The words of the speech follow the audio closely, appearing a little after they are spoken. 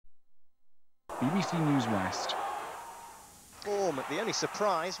BBC News West. The only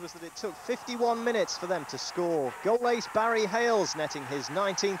surprise was that it took 51 minutes for them to score. Goal ace Barry Hales netting his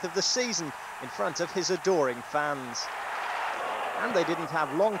 19th of the season in front of his adoring fans. And they didn't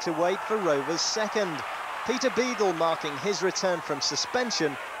have long to wait for Rovers' second. Peter Beadle marking his return from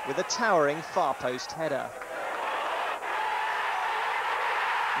suspension with a towering far post header.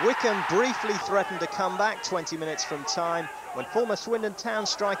 Wycombe briefly threatened a comeback 20 minutes from time when former Swindon Town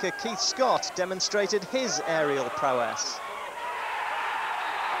striker Keith Scott demonstrated his aerial prowess.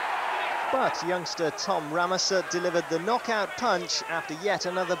 But youngster Tom Ramosset delivered the knockout punch after yet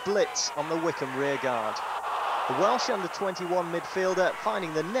another blitz on the Wycombe rearguard. The Welsh under-21 midfielder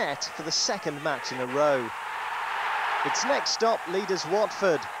finding the net for the second match in a row. Its next stop, leaders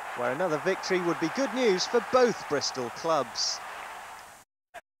Watford, where another victory would be good news for both Bristol clubs.